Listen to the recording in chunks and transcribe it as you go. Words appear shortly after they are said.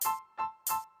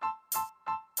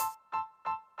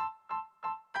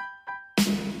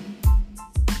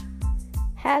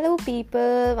Hello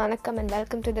people, vanakkam and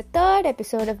welcome to the third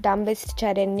episode of Dumb with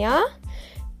Charanya.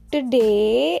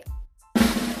 Today,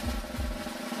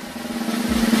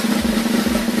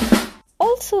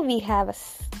 also we have a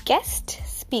guest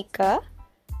speaker.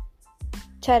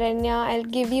 Charanya, I'll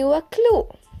give you a clue.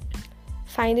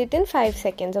 Find it in 5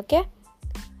 seconds, okay?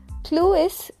 Clue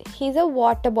is, he's a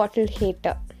water bottle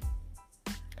hater.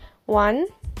 1,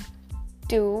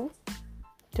 2,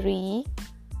 3,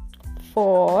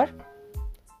 4,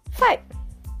 5.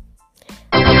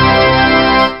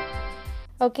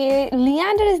 Okay,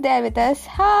 Leander is there with us.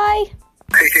 Hi.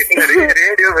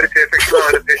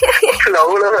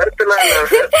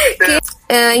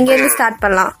 இங்க இருந்து start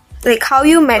பண்ணலாம். Like how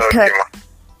you met her.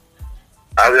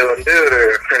 அது வந்து ஒரு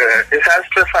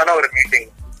டிசாஸ்ட்ரஸான ஒரு meeting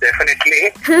definitely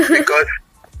because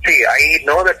see I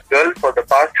know that girl for the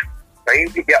past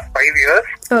 5 years.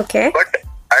 Okay. But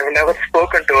I've never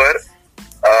spoken to her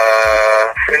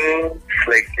since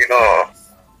like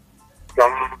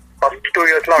from first 2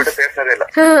 years அவட்ட பேசினதே இல்ல.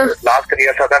 last 3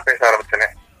 years தான் பேச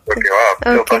ஆரம்பிச்சேன். ஓகேவா?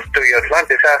 So first 2 years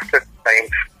disaster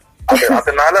times.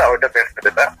 அதனால அவட்ட பேசினது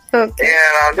இல்ல.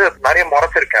 நான் வந்து நிறைய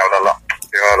முறைச்சிருக்கேன் அவளெல்லாம்.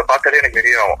 அவளை பார்த்தாலே எனக்கு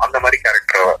தெரியும் அந்த மாதிரி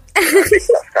கேரக்டர்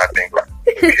ஸ்டார்டிங்ல.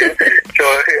 So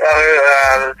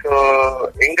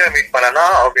எங்க மீட் பண்ணனா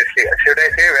obviously should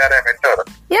I say where I met her?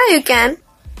 Yeah, you can.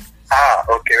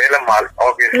 Okay, Velammal,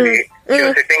 obviously. She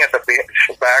was sitting at the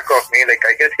back of me, like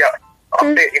I guess,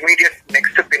 அப்படியே immediate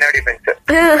next பின்னாடி பெஞ்ச்.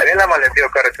 வேலம்மாள் எப்படி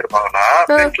உட்கார வச்சிருப்பாங்கன்னா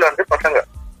பெஞ்ச்ல வந்து பசங்க,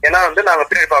 ஏன்னா வந்து நாங்க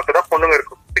பின்னாடி பார்க்கதான் பொண்ணுங்க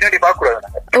இருக்கும், பின்னாடி பார்க்க கூடாது,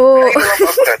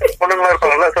 பொண்ணுங்களா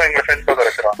இருப்பாங்கல்ல. சோ எங்க ஃப்ரெண்ட்ஸ் உட்கார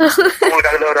வச்சிருவாங்க.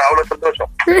 உங்களுக்கு அதுல ஒரு அவ்வளவு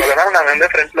சந்தோஷம். அதனால நாங்க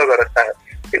வந்து ஃப்ரெண்ட்ஸ்ல உட்கார வச்சாங்க.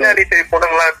 பின்னாடி சரி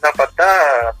பொண்ணுங்களா இருந்தா பார்த்தா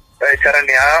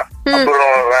சரண்யா,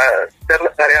 அப்புறம்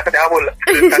நிறைய ஞாபகம் இல்ல,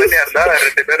 சரண்யா இருந்தா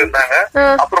 2 பேர் இருந்தாங்க.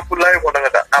 அப்புறம் ஃபுல்லாவே பொண்ணுங்க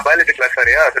தான். நான் பயாலஜி கிளாஸ்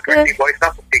வரையா, அது 20 பாய்ஸ்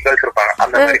தான் 50 கேர்ள்ஸ் இருப்பாங்க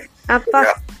அந்த மாதிரி.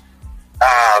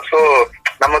 சோ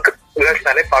நமக்கு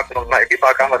கேர்ள்ஸ்னாலே பாக்கணும்னா எப்படி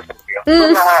பார்க்காம இருக்க முடியும்.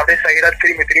 நான் அப்படியே சைடா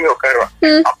திரும்பி உட்காருவேன்.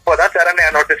 அப்பதான் சரண்யா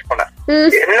நோட்டீஸ் பண்ணேன்.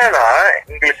 என்னன்னா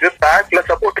எங்களுக்கு பேக்ல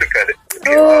சப்போர்ட் இருக்காது.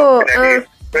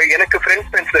 எனக்கு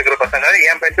ஃப்ரெண்ட்ஸ் பெஞ்ச்ல இருக்கிற பசங்க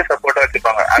என் பெஞ்ச சப்போர்ட்டா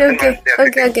வச்சுப்பாங்க.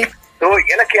 சோ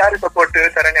எனக்கு யாரு சப்போர்ட்?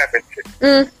 சரண்யா பெஞ்ச்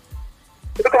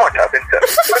கொடுக்க மாட்டா, பெஞ்ச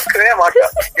கொடுக்கவே மாட்டா.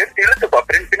 எடுத்து இழுத்துப்பா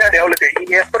பின்னாடி அவளுக்கு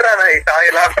இங்க எப்படா நான்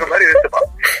தாயலான்ற மாதிரி இழுத்துப்பா,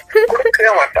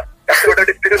 கொடுக்கவே மாட்டா.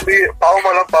 கஷ்டப்பட்டு திரும்பி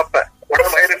பாவமெல்லாம் பாப்பேன், உடனே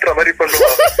மயிருன்ற மாதிரி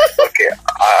பண்ணுவான். ஓகே,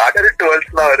 அடல்ட்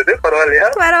வேர்ல்ட்ஸ் எல்லாம் வருது, பரவாயில்லையா?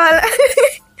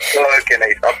 Okay,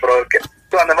 nice. அப்புறம் ஓகே,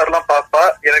 சோ அந்த மாதிரி எல்லாம் பாப்பா.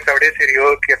 எனக்கு அப்படியே சரி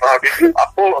ஓகேமா அப்படின்னு.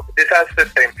 அப்போ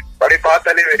டிசாஸ்டர் டைம் அப்படியே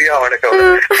பார்த்தாலே வெறியா அவனுக்கு.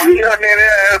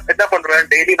 என்ன பண்றேன்,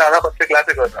 டெய்லி நான் தான் ஃபர்ஸ்ட்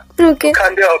கிளாஸுக்கு வருவேன்.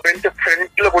 உட்காந்து அவ பெஞ்ச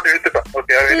ஃப்ரண்ட்ல போட்டு இழுத்துப்பேன்.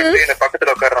 ஓகே, எனக்கு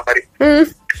பக்கத்துல உட்கார்ற மாதிரி.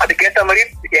 அதுக்கேத்த மாதிரி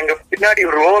எங்க பின்னாடி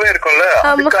ஒரு ரோவே இருக்கும்ல,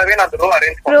 அதுக்காகவே நான் அந்த ரோ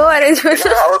அரேஞ்ச்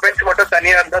பண்ணுவேன். அவ பெஞ்ச் மட்டும்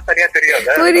தனியா இருந்தா தனியா தெரியாது,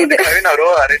 அதுக்காகவே நான் ரோ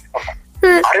அரேஞ்ச் பண்ணேன்.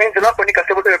 அரேஞ்ச் எல்லாம் பண்ணி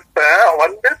கஷ்டப்பட்டு வைப்பேன்.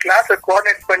 வந்து கிளாஸ்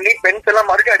கோஆர்டினேட் பண்ணி பெஞ்ச் எல்லாம்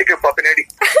மறுபடியும் அடிக்க வைப்பா பின்னாடி.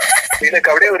 எனக்கு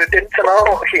அப்படியே ஒரு டென்ஷனா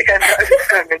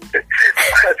ஏன்ட்டு.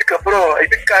 அதுக்கப்புறம்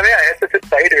இதுக்காகவே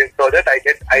சைடு சோ தட்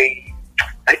ஐ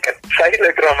சைடுல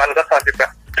இருக்கிற மாதிரிதான்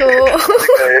சாதிப்பேன்.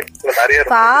 நிறைய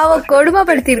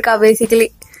கொடுமைப்படுத்தி இருக்கா பேசிக்கலி.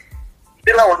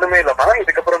 இதெல்லாம் ஒண்ணுமே இல்லமா.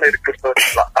 இதுக்கப்புறம் இருக்கு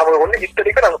ஸ்டோரிஸ்லாம். அவங்க ஒண்ணு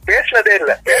இத்தனைக்கும் நாங்க பேசினதே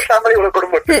இல்ல, பேசாமலே இவ்வளவு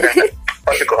கொடுமைப்படுத்திருக்காங்க.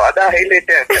 பாத்துக்கோ, அதான்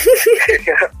ஹைலைட்டே.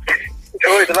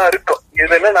 இதெல்லாம் இருக்கும்.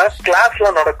 இது என்னன்னா கிளாஸ்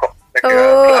எல்லாம் நடக்கும்.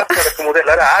 கிளாஸ் நடக்கும் போது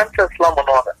எல்லாரும் ஆன்சர்ஸ் எல்லாம்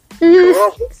பண்ணுவாங்க.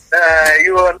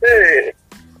 இவ வந்து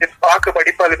பாக்க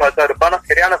படிப்பாளி மாதிரி இருப்பா, ஆனா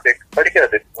சரியான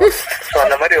படிக்காது.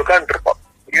 அந்த மாதிரி உட்காந்து இருப்பான்.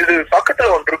 இது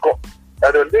பக்கத்துல ஒன்று இருக்கும்,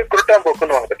 அது வந்து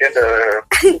குருட்டாம்போக்குன்னு பத்தி அந்த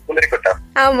முந்திரி கொட்டா,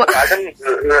 அதன்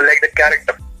லைக் த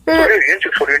கேரக்டர்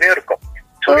சொல்லினே இருக்கும்.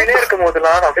 சொல்லினே இருக்கும்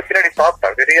போதெல்லாம் நான் அப்படியே பின்னாடி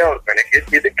பாப்பேன், வெறியா இருக்கும். எனக்கு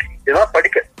இதுக்கு இதெல்லாம்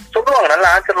படிக்க சொல்லுவாங்க, நல்ல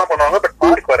ஆன்சர் எல்லாம் பண்ணுவாங்க, பட்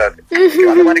மார்க் வராது.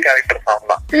 அந்த மாதிரி கேரக்டர்ஸ்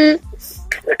ஆகலாம்.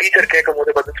 டீச்சர் கேட்கும்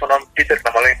போது பதில் சொன்னா டீச்சருக்கு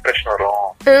நம்மளால இம்ப்ரெஷன் வரும்.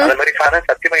 அந்த மாதிரி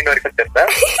சத்தியமா இன்ன வரைக்கும் தெரியல.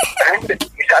 அண்ட்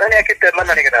சரண்யாக்கே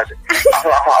தெரியலன்னு நினைக்கிறாரு.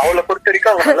 அவளை பொறுத்த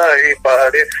வரைக்கும் அவங்க நல்லா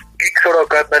அப்படியே கீக்ஸோட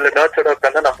உட்கார்ந்தா இல்ல நர்ஸோட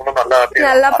உட்கார்ந்தா நம்மளும்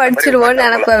நல்லா படிச்சிருவோம்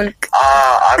நினைப்பேன்.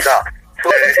 அதான்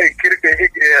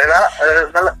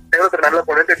நல்ல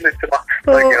பொண்ணு தெரிஞ்சுமா,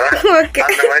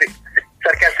 அந்த மாதிரி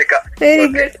சர்காஸ்டிக்கா.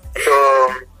 சோ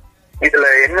இதுல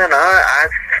என்னன்னா,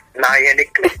 நான்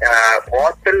எனக்கு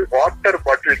வாட்டர்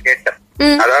பாட்டில் கேட்டேன்.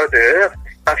 அதாவது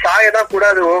நான் சாயதான்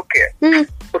கூடாது, ஓகே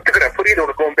ஒத்துக்கிறேன், புரியுது.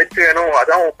 உனக்கு உன் பெஞ்ச் வேணும்,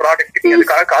 அதான் உன் ப்ராடக்ட், நீ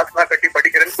அதுக்காக காசுலாம் கட்டி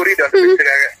படிக்கிறேன்னு புரியுது. அந்த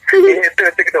பெஞ்சுக்காக நீ எடுத்து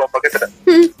வச்சுக்கிட்ட உன் பக்கத்துல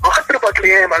வாட்டர்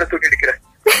பாட்டில் ஏன் மேல தூக்கி அடிக்கிற,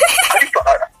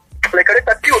 கடை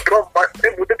தட்டி விட்டுரும்,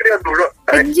 முதுக்கிலே வந்து விழும்.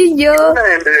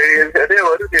 அதே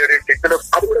வருது அது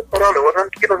கூட பரவாயில்ல. ஒரு நாள்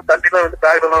கீழே தண்ணிலாம் வந்து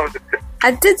பேக் எல்லாம் வந்துருச்சு.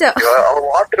 அவன்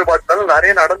வாட்டர் பாட்டில்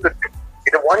நிறைய நடந்துருக்கு.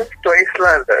 இது ஒன்ஸ்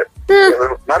டுவைஸ்லாம் இல்ல,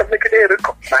 நடந்துகிட்டே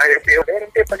இருக்கும். நான்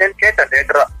வேணும்ட்டே பண்ணேன்னு கேட்டேன்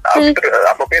லேட்டரா,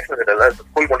 அப்ப பேசுனது இல்ல,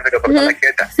 ஸ்கூல் போனதுக்கு அப்புறம் தான்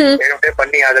கேட்டேன். வேணும்ட்டே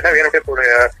பண்ணி அதெல்லாம் வேணும்ட்டே போடு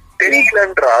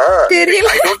தெரியலன்றா,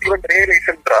 ஐ டோன்ட் ஈவன்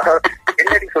ரியலைஸ்ன்றா.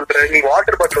 என்னடி சொல்ற நீ?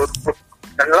 வாட்டர் பாட்டில்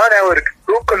நல்லா ஞாபகம் இருக்கு,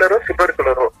 ப்ளூ கலரோ சில்வர்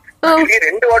கலரோ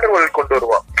 2 வாட்டர் பாட்டில் கொண்டு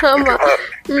வருவா.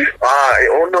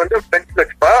 ஒண்ணு வந்து பென்சில்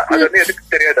வச்சுப்பா, அது வந்து எதுக்கு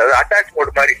தெரியாது, அது அட்டாச்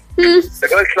மோட் மாதிரி.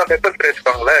 கேர்ள்ஸ் எல்லாம் பெப்பர் ஸ்ப்ரே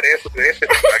வச்சுப்பாங்களா, ரேஸ்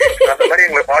அந்த மாதிரி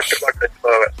எங்களை வாட்டர் பாட்டில்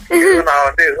வச்சுப்பாங்க. நான்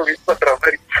வந்து ஏதோ யூஸ் பண்ற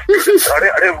மாதிரி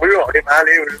அப்படியே விழும், அப்படியே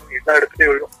மேலேயே விழும், எல்லா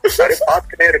இடத்துலயும் விழும். அப்படியே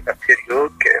பார்த்துட்டே இருக்கேன். சரி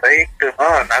ஓகே ரைட்டுமா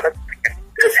நடந்துங்க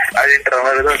அப்படின்ற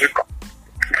மாதிரிதான் இருக்கும்.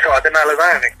 சோ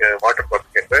அதனாலதான் எனக்கு வாட்டர்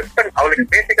பாட்டில் வெப்பன், அவளுக்கு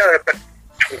பேசிக்கா வெப்பன்.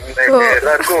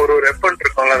 எல்லாருக்கும் ஒரு வெப்பன்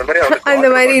இருக்கும்ல, அந்த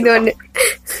மாதிரி இது ஒண்ணு.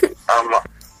 ஆமா,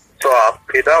 சோ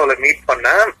அப்படிதான் அவளை மீட்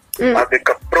பண்ணேன்.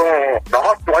 அதுக்கப்புறம்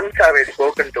not once have I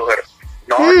spoken to her,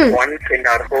 not once in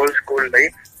our whole school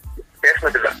life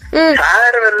பேசினது இல்ல.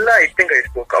 ஃபேர்வெல்ல ஐ திங்க் ஐ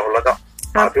ஸ்போக், அவ்வளவுதான்.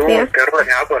 அதுவும் தெரியல,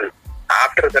 ஞாபகம் இல்ல.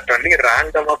 ஆஃப்டர் தட் ஒன்லி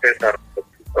ரேண்டமா பேச ஆரம்பிச்சோம்.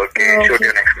 Okay, shoot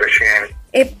you next question.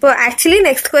 இப்போ ஆக்சுவலி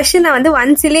நெக்ஸ்ட் क्वेश्चन நான் வந்து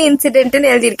ஒன் சில்லி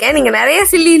இன்சிடென்ட்னு எழுதியிருக்கேன். நீங்க நிறைய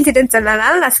சில்லி இன்சிடென்ட்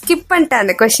சொன்னதால நான் ஸ்கிப் பண்ணிட்டேன்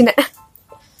அந்த क्वेश्चन.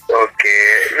 ஓகே,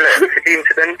 இல்ல சிட்டி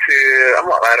இன்சிடென்ட்ஸ்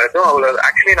ஆமா வேற எதுவும் அவ்வளவு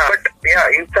ஆக்சுவலி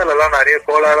நான் இன்ஸ்டால எல்லாம் நிறைய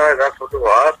கோலாரா ஏதாவது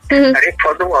சொல்லுவா, நிறைய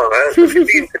பண்ணுவாங்க.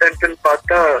 சிட்டி இன்சிடென்ட்ஸ்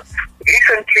பார்த்தா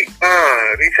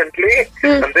ரீசென்ட்லி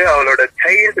வந்து அவளோட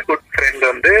சைல்ட்ஹுட் ஃப்ரெண்ட்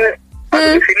வந்து,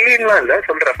 சில்லின்லாம் இல்ல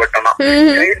சொல்றேன், பட் ஆனா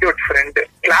childhood friend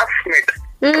classmate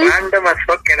random as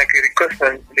fuck எனக்கு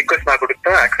ரிக்வெஸ்ட் நான்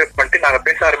கொடுத்தா அக்செப்ட் பண்ணிட்டு நாங்க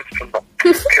பேச ஆரம்பிச்சுட்டு இருந்தோம்.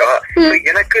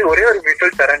 எனக்கு ஒரே ஒரு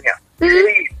மியூச்சுவல் சரண்யா,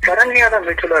 சரண்யா தான்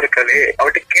மியூச்சுவலா இருக்காளே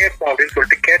அவட்ட கேட்போம் அப்படின்னு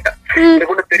சொல்லிட்டு கேட்டேன்.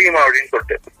 எனக்கு ஒண்ணு தெரியுமா அப்படின்னு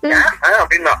சொல்லிட்டு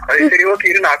அப்படின்னா, சரி ஓகே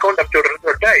இரு நான் அக்கௌண்ட் அப்டேட் சொல்றேன்னு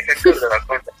சொல்லிட்டு ஐ சென்ட்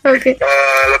அக்கௌண்ட்.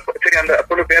 சரி அந்த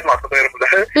பொண்ணு பேர் மாசம் சரண்,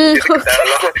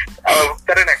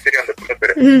 எனக்கு தெரியும் அந்த பொண்ணு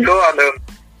பேரு. சோ அந்த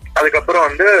அதுக்கப்புறம்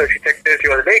வந்து she checked she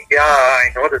was like yeah I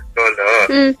know this girl,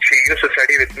 she used to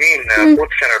study with me in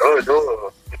 4th standard ஏதோ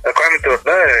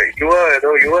கோயம்புத்தூர்ல யுவ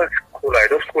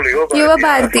ஸ்கூல் யுவ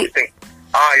பாரதி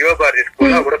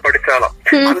ஸ்கூல்ல கூட படிச்சாலும்.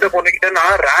 அந்த பொண்ணுகிட்ட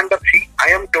நான் random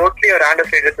I am totally a random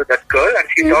stranger to that girl and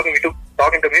she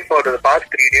talking to me for the past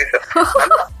 3 days.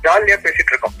 ஜாலியா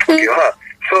பேசிட்டு இருக்கோம். ஓகேவா?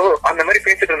 சோ அந்த மாதிரி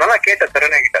பேசிட்டு இருந்தா நான் கேட்டேன்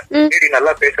சரணா கிட்ட, ஏடி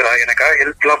நல்லா பேசுறா, எனக்காக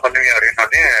ஹெல்ப் எல்லாம் பண்ணுவியா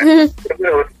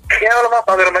அப்படின்னு. கேவலமா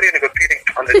பாக்குற மாதிரி எனக்கு ஒரு ஃபீலிங்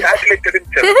அந்த சாட்ல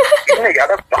தெரிஞ்சு, என்ன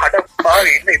அடப்பா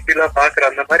என்ன இப்படி எல்லாம் பாக்குற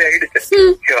அந்த மாதிரி ஆயிடுச்சு.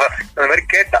 ஓகேவா? அந்த மாதிரி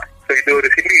கேட்டா. சோ இது ஒரு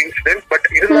சில்லி இன்சிடென்ட், பட்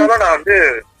இருந்தாலும் நான் வந்து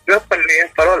பண்ணலையே,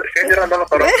 பரவாயில்ல, ஸ்ட்ரேஞ்சரா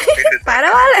இருந்தாலும்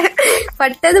பரவாயில்ல,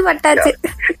 பட்டது பட்டாச்சு.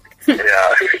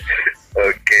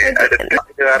 ஓகே,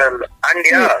 அடுத்து வேற இல்ல. And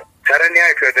yeah Charanya,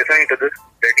 if you are listening to this,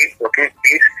 ready, okay,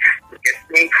 please get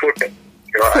me food.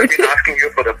 I've been asking you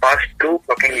for the past 2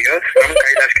 fucking years from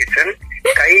Kailash Kitchen.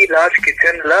 Kailash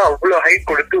Kitchenல அவ்வளவு ஹை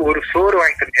கொடுத்து ஒரு சோறு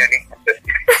வாங்கி தந்தியா நீ?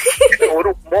 ஒரு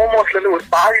மோமோஸ்ல இருந்து ஒரு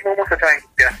பாதி மோமோஸ் வாங்கி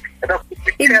தந்தியா?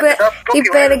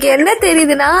 இப்ப எனக்கு என்ன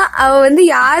தெரியுதுன்னா, அவ வந்து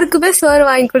யாருக்குமே சோறு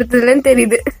வாங்கி கொடுத்ததுன்னு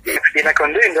தெரியுது. எனக்கு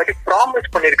வந்து இந்த வாட்டி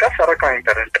ப்ராமிஸ் பண்ணிருக்கா சரக்கு வாங்கி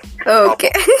தரேன்.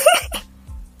 ஓகே,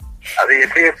 அது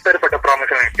எப்பேற்பட்ட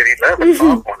ப்ராமிஸ் எனக்கு தெரியல,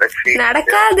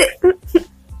 நடக்காது.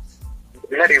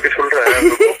 முன்னாடி இப்படி சொல்ற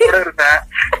கூட இருந்தேன்,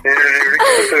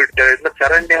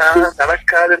 சரண்யா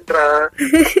நடக்காதுன்றா,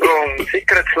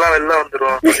 சீக்கிரட்ஸ் எல்லாம் வெளில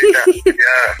வந்துரும்.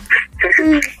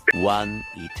 One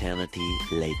eternity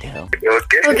later.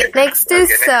 Okay, next is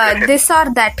this or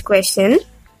that question.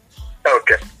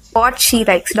 Okay. What she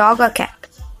likes, dog or cat?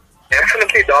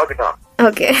 Definitely dog da.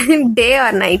 Okay. Day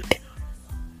or night?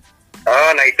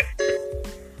 Night.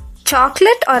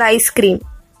 Chocolate or ice cream?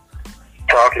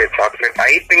 Chocolate.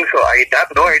 I think so. I have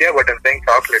no idea, but I'm saying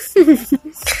chocolate.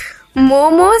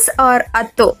 Momos or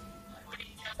atto?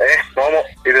 Momo.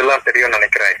 இதெல்லாம் தெரியும்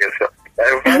நினைக்கிறேன். I guess so.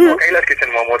 Kailash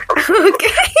Kitchen momos.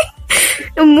 Okay.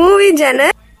 Movie genre?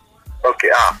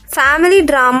 Okay. Family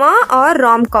drama or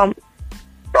rom-com?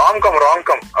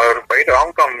 Rom-com. அவர் போயிட்டு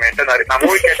rom-com மென்டனாரி. நான்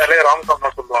movie கேட்டாலே rom-com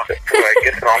தான் சொல்லுவாங்க. So I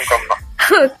guess rom-com தான்.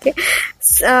 Okay.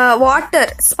 Water,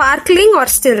 sparkling or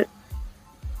still?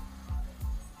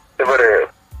 ஒரு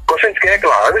क्वेश्चंस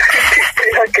கேட்கலாம், அது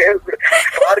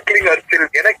ஸ்பார்க்லிங் ஆர் ஸ்டில்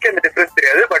எனக்கு அந்த டிஃபரன்ஸ்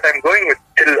தெரியாது, but I am going with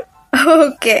still.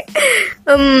 Okay,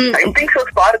 I think so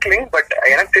sparkling, but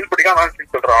எனக்கு ஸ்டில் பிடிக்கும், நான்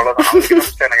ஸ்டில் சொல்றேன், அவ்வளவுதான்.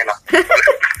 எனக்கு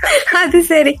அது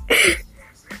சரி.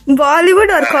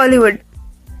 பாலிவுட் ஆர் காலிவுட்?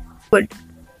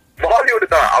 பாலிவுட்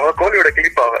தான். அவ கோலிவுட்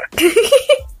கிளிப் அவ.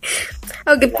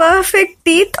 Okay, perfect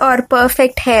teeth R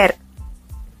perfect hair?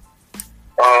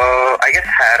 I guess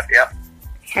hair, yeah.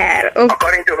 Hair, okay.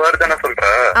 According to her தான சொல்ற?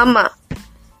 ஆமா,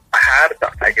 hair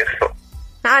தான், I guess so.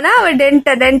 ஆனா அவ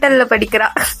டென்டல்ல படிக்கிறா.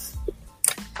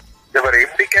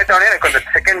 இப்படி கேட்டோடனே எனக்கு கொஞ்சம்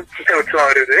செகண்ட் டவுட்ஸ்லாம்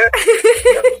வருது.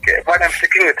 But I'm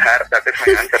sticking with hair. That is my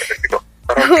answer.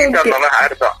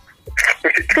 Hair தான்.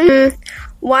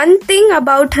 One thing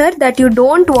about her that you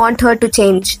don't want her to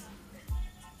change.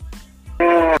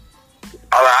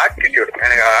 அவ ஆட்டிடியூட்.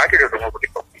 எனக்கு ஆட்டிடியூட் ரொம்ப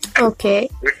பிடிக்கும். ஓகே.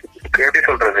 எப்படி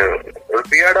சொல்றது, ஒரு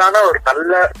பியர்டான ஒரு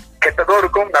நல்ல கெட்டதும்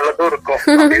இருக்கும் நல்லதும் இருக்கும்.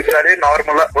 அப்படின்னாலே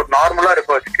நார்மலா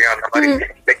இருக்க வச்சுக்கேன். அந்த மாதிரி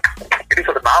லைக் எப்படி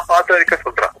சொல்றது, நான் பார்த்த வரைக்கும்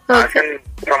சொல்றேன்.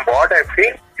 From what I've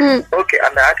seen, okay,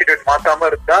 அந்த ஆட்டிடியூட் மாத்தாம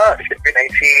இருந்தா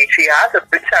she has a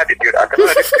bitch attitude.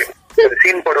 அதெல்லாம் இருக்கு.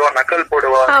 சீன் போடுவா, நக்கல்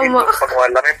போடுவா, பண்ணுவா,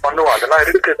 எல்லாமே பண்ணுவா. அதெல்லாம்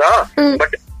இருக்குதான்.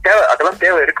 பட் அதெல்லாம்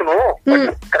தேவை இருக்கணும். பட்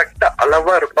கரெக்டா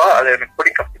அளவா இருப்பா. அது எனக்கு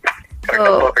பிடிக்கும்.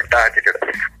 கரெக்டா பெர்ஃபெக்ட்டா attitude.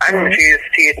 And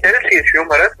she tells she is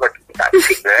humorous, but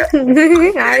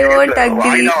I won't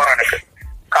agree.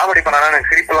 Comedy பண்ணா எனக்கு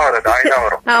சிரிப்புலாம் வராது, ஆயிதான்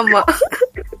வரும். ஆமா.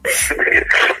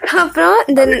 அப்புறம்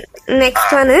the next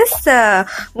one is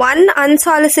one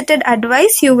unsolicited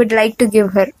advice you would like to give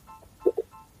her.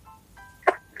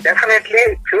 Definitely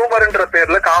ஹியூமர்ன்ற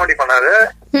பேர்ல காமெடி பண்ணாத.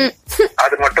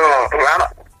 அது மட்டும்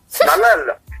வேணாம், நல்லா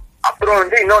இல்ல. அப்புறம்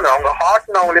இன்னொன்னு, அவங்க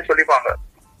ஹார்ட்னு அவங்களே சொல்லிப்பாங்க.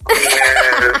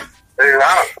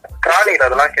 கிரானியில்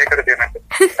அதெல்லாம் கேக்குறது எனக்கு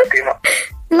சத்தியமா.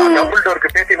 டபுள் டோருக்கு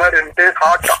பேசி மாதிரி இருந்துட்டு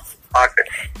ஹார்ட்.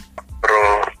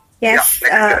 அப்புறம்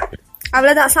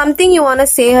அவ்வளவுதான். something you want to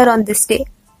say her on this day.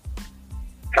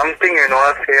 something you know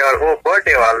say her.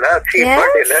 birthday வால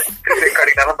birthday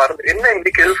ரெக்கார்டிங்னால மறந்து என்ன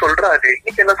இன்னைக்கு எது சொல்றா, அது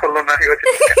இன்னைக்கு என்ன சொல்லணும்னு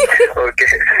யோசிச்சேன். ஓகே,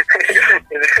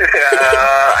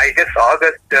 ஐ கெஸ்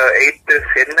ஆகஸ்ட்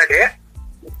 8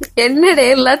 என்ன டே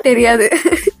எல்லாம் தெரியாது.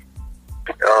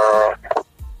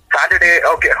 Saturday.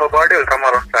 Okay, her birthday will come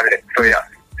around Saturday. So yeah,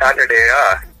 Saturday.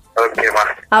 Okay ma.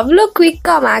 அவ்ளோ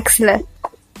குயிக்கா மேக்ஸ்ல?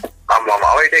 ஆமா ஆமா,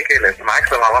 அவகிட்டே கேளு.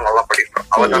 மேக்ஸ்ல அவன் நல்லா படிப்பான்.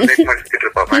 அவன் தான் ட்ரீட்மெண்ட் எடுத்துட்டு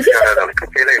இருப்பான். மேக்ஸ் அவளுக்கு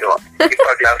ஃபெயில் ஆயிடுவான்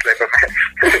இப்ப கிளாஸ்ல எப்பவுமே.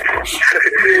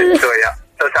 So yeah,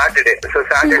 so Saturday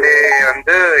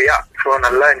so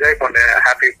நல்லா என்ஜாய் பண்ணு.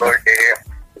 Happy birthday.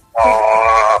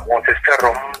 உன் சிஸ்டர்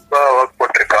ரொம்ப ஒர்க்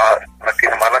போட்டிருக்கா. எனக்கு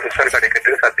இந்த மாதிரிலாம் சிஸ்டர்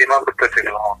கிடைக்கிறதுக்கு சத்தியமா கொடுத்து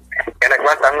வச்சுக்கணும்.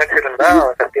 எனக்குலாம் தங்கச்சி இருந்தா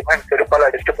சத்தியமா எனக்கு செருப்பால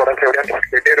அடிச்சுட்டு போறேன்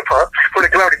கேட்டே இருப்பா.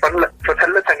 உனக்குலாம் அப்படி பண்ணல.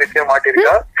 செல்ல தங்கச்சியா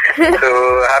மாட்டிருக்கா. So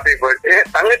happy birthday.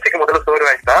 தங்கச்சிக்கு முதல்ல சோறு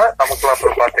வாங்கிட்டா, நமக்குலாம்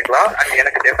அப்புறம் பாத்துக்கலாம். அண்ட்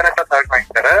எனக்கு டெஃபினட்டா சாக்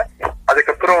வாங்கி தரேன்.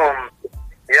 அதுக்கப்புறம்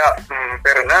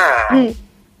பேர் என்ன,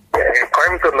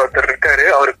 கோயம்புத்தூர்ல ஒருத்தர் இருக்காரு,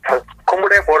 அவருக்கு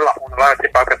கும்பிடே போடலாம் உன்னெல்லாம்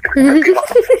வச்சு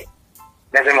பாக்குறதுக்கு.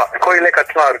 நிஜமா கோயிலே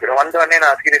கட்டலாம் இருக்கு. வந்தோடனே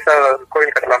நான் சீரியஸா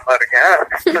கோயில் கட்டலாம் தான் இருக்கேன்.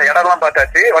 இடம் எல்லாம்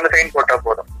பார்த்தாச்சு, சைன் போட்டா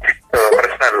போதும்.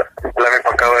 பிரச்சனை இல்ல, எல்லாமே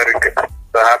பக்காவா இருக்கு.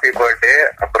 Happy birthday.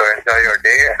 அப்புறம் என்ஜாய் யுவர்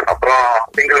டே. அப்புறம்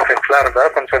சிங்கிள் ஃப்ரெண்ட்ஸ் எல்லாம் இருந்தா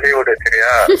கொஞ்சம் சொல்லி விடு,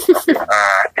 சரியா?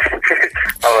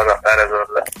 அவ்வளவுதான், வேற எதுவும்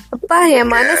இல்ல. அப்பா,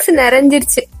 என் மனசு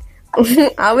நிறைஞ்சிருச்சு.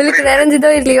 அவளுக்கு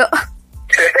நிறைஞ்சதோ இல்லையோ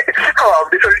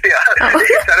அப்படி சொல்லிட்டியா?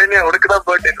 சரண்யா உனக்குதான்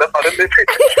பர்த்டே இல்ல, பறந்துச்சு.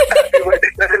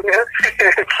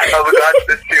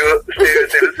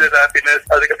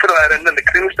 அதுக்கப்புறம் வேற என்ன இந்த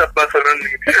கிரீம் ஸ்டப்லாம்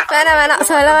சொல்லணும். வேணாம்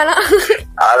சொல்ல வேணாம்.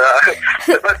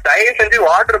 அதான் தயவு செஞ்சு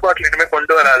வாட்டர் பாட்டில் இனிமே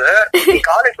கொண்டு வராத. நீ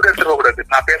காலேஜ் கூட எடுத்துக்க கூடாது.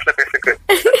 நான் பேசுறதுக்கு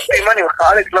நீ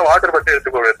காலேஜ்ல வாட்டர் பாட்டில்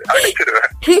எடுத்துக்க கூடாது, அடிச்சிருவேன்.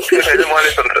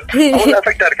 நிஜமாவே சொல்றேன். அவ்வளவு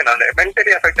எஃபெக்டா இருக்கு. நான்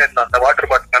மென்டலி எஃபெக்ட் ஆயிருந்தேன் அந்த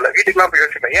வாட்டர் பாட்டில். வீட்டுக்கு எல்லாம் போய்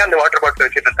யோசிப்பேன், ஏன் அந்த வாட்டர் பாட்டில்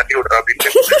வச்சு நான் தண்ணி விடுறேன் அப்படின்னு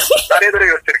நிறைய தடவை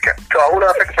யோசிச்சிருக்கேன். சோ அவ்வளவு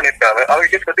அஃபெக்ட் பண்ணிருக்காங்க.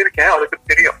 அவகிட்ட சொல்லிருக்கேன், அவளுக்கு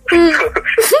தெரியும்.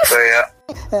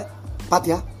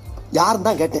 பாத்தியா, யாரும்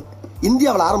தான் கேட்டேன்.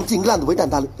 இந்தியாவில் ஆரம்பிச்சு இங்கிலாந்து போயிட்டு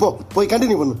அந்த போய்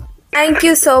கண்டினியூ பண்ணு. Thank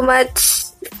you so much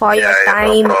for your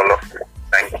time.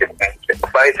 Thank you.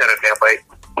 Bye Saranya. Bye.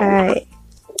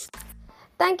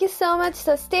 Thank you so much.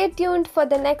 So stay tuned for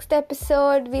the next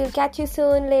episode. We'll catch you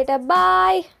soon. Later.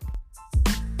 Bye.